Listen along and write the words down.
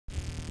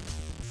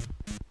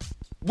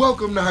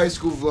Welcome to High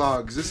School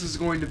Vlogs. This is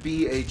going to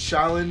be a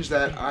challenge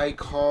that I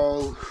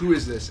call Who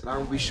Is This? And I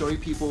will be showing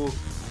people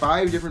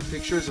 5 different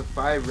pictures of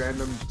 5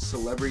 random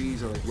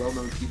celebrities or like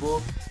well-known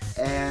people.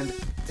 And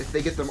if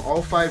they get them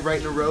all 5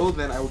 right in a row,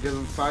 then I will give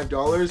them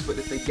 $5. But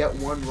if they get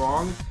one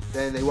wrong,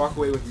 then they walk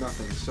away with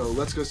nothing. So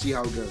let's go see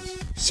how it goes.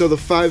 So the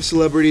 5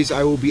 celebrities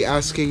I will be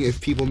asking if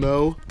people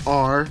know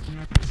are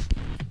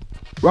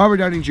Robert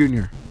Downey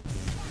Jr.,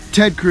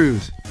 Ted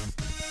Cruz,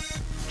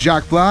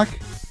 Jack Black,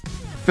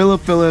 Philip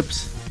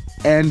Phillips,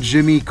 and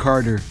Jimmy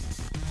Carter.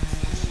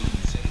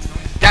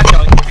 That's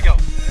how here we go.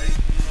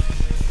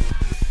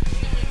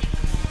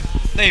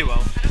 There you go.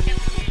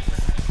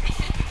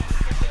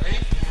 Ready?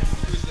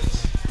 Who's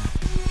this?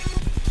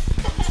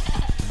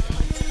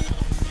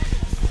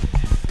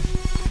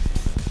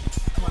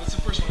 Come on, it's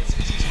the first one. It's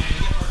the easiest one. You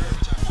get harder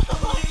every time.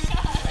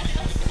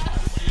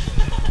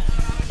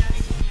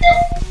 Yep.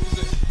 Who's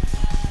this?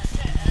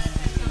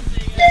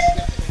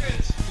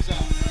 Yes. Who's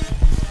that?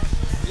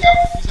 Yep.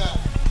 Who's that?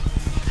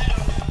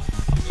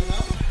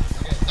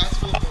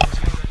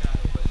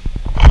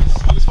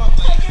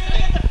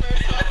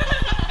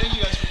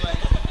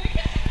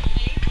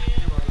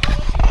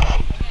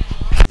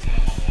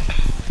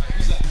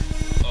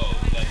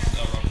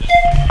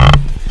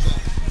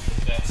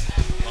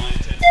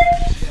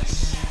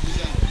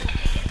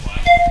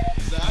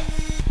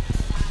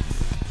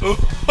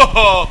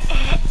 Oh!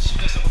 She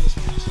messed up on this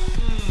one.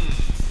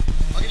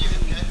 I'll give you a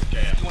hint, okay?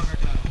 Okay, yeah. You want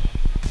American Idol?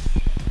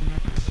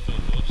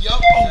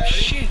 Yup. Oh, ready?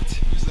 shit!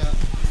 Who's that?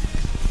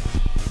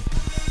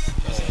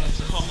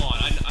 Come on,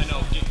 I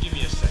know. Give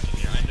me a second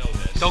here. I know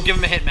this. Don't give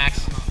him a hit,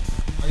 Max. Come on.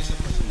 I said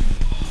president.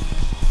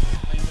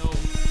 I know.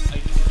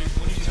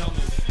 What do you tell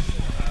me?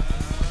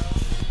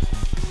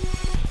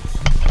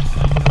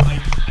 I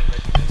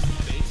recognize the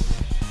face.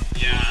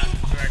 Yeah,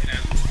 I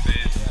recognize the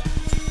face.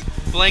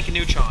 Yeah. Blank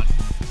Neutron.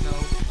 No.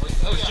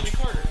 Oh, it's Jimmy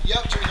Carter.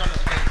 Yep, Jimmy Carter.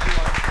 Okay, you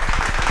are.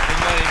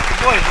 Good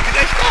boy, look at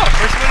that stuff.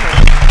 First winner.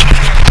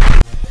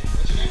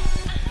 What's your name?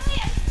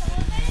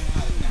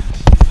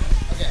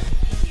 Okay,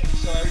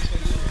 so I already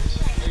explained the rules.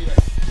 Are you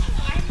ready?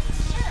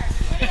 I'm sure.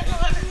 What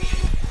celebrity?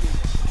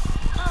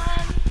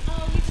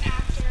 He's an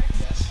actor.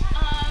 Yes.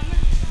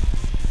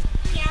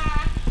 Yeah.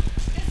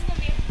 This is gonna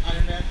be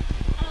Iron Man?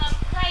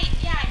 right,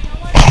 yeah, I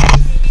don't watch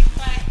those movies,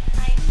 but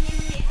I think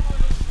they all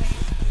over the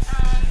place.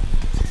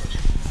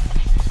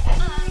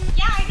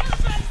 Yeah, I know,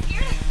 that's what I'm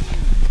scared of.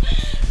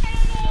 I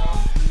don't know.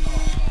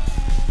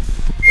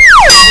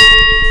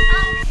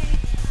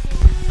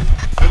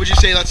 What would you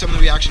say that's some of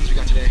the reactions we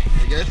got today?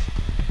 Are you good?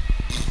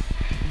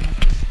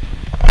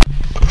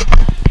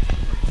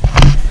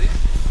 Ready?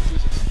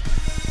 Who's this?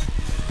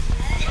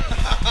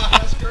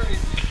 That's great.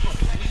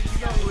 You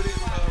know who it is,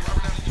 Robert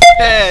Downey Jr.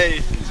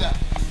 Hey! Who's that?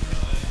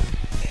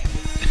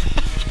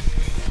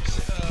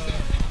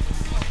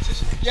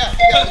 Yeah,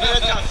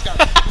 that's got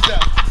it. Who's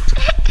that?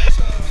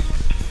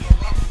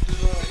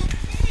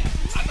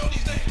 I know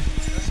these names.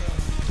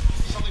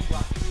 That's something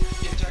black.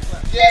 Yeah, Jack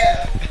Black.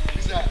 Yeah.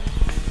 Who's that?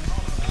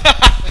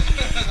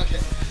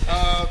 Okay.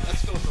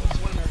 That's Philip Phillips.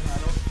 One American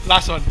Idol.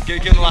 Last one. Give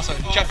him the last one.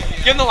 Give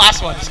him the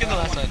last one. Just give him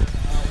the last one.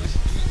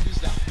 Who's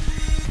that?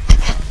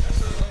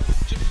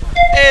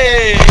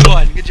 Hey! You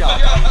won. Good job.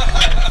 You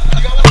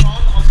got one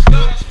wrong.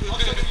 I'll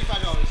still give you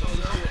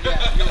 $5.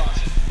 Yeah, you lost.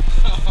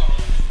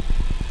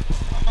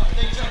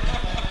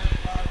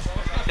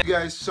 Thank you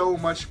guys so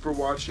much for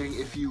watching.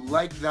 If you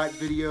liked that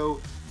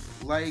video,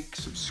 like,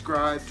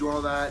 subscribe, do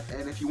all that.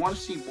 And if you want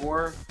to see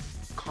more,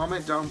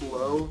 comment down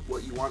below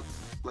what you want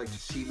to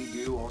see me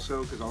do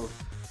also, because I'll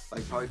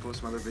probably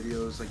post some other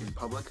videos in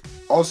public.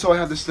 Also, I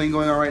have this thing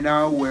going on right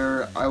now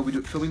where I will be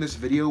filming this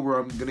video where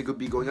I'm gonna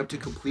be going up to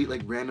complete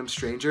random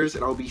strangers,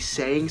 and I'll be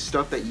saying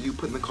stuff that you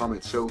put in the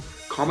comments. So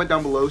comment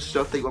down below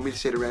stuff that you want me to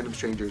say to random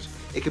strangers.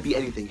 It could be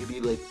anything. It could be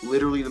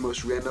literally the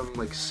most random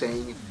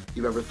saying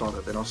you've ever thought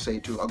of, and I'll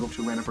go up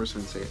to a random person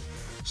and say it.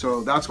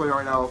 So that's why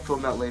right now I'll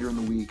film that later in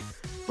the week.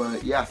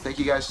 But yeah, thank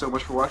you guys so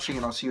much for watching,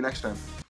 and I'll see you next time.